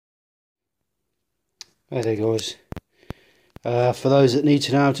Right there guys, for those that need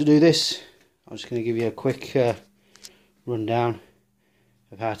to know how to do this, I'm just going to give you a quick rundown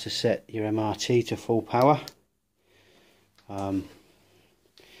of how to set your MRT to full power.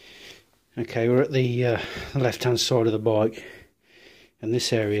 Okay, we're at the left hand side of the bike, and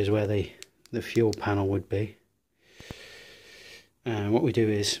this area is where the fuel panel would be. And what we do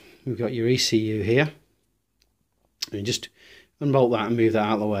is, we've got your ECU here, and you just unbolt that and move that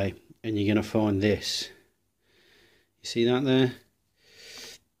out of the way, and you're going to find this. You see that there?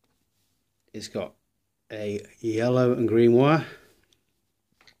 It's got a yellow and green wire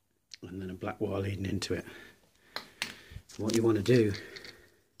and then a black wire leading into it. And what you want to do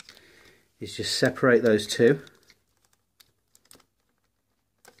is just separate those two.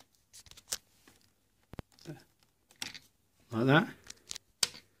 Like that.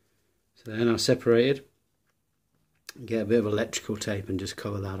 So they're now separated. Get a bit of electrical tape and just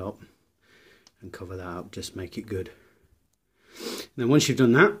cover that up. And cover that up, just make it good. And then once you've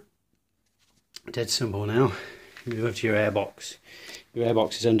done that, dead simple now, you move over to your airbox. Your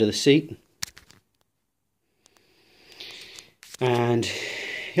airbox is under the seat. And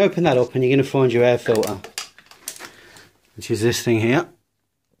you open that up and you're going to find your air filter, which is this thing here.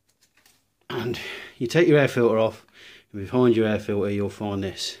 And you take your air filter off, and behind your air filter you'll find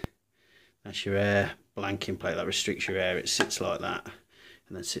this. That's your air blanking plate that restricts your air. It sits like that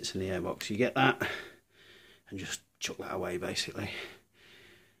and then sits in the airbox. You get that and just chuck that away basically.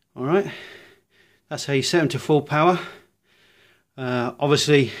 Alright, that's how you set them to full power.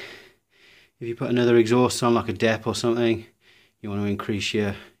 Obviously if you put another exhaust on like a DEP or something, you want to increase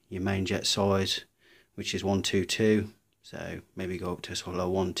your main jet size, which is 122, so maybe go up to sort of a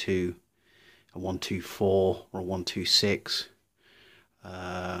 124 or a 126.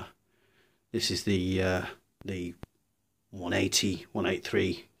 This is the 180,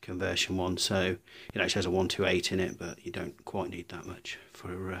 183 conversion one, so it actually has a 128 in it, but you don't quite need that much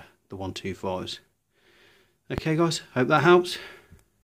for the 125s. Okay guys, hope that helps.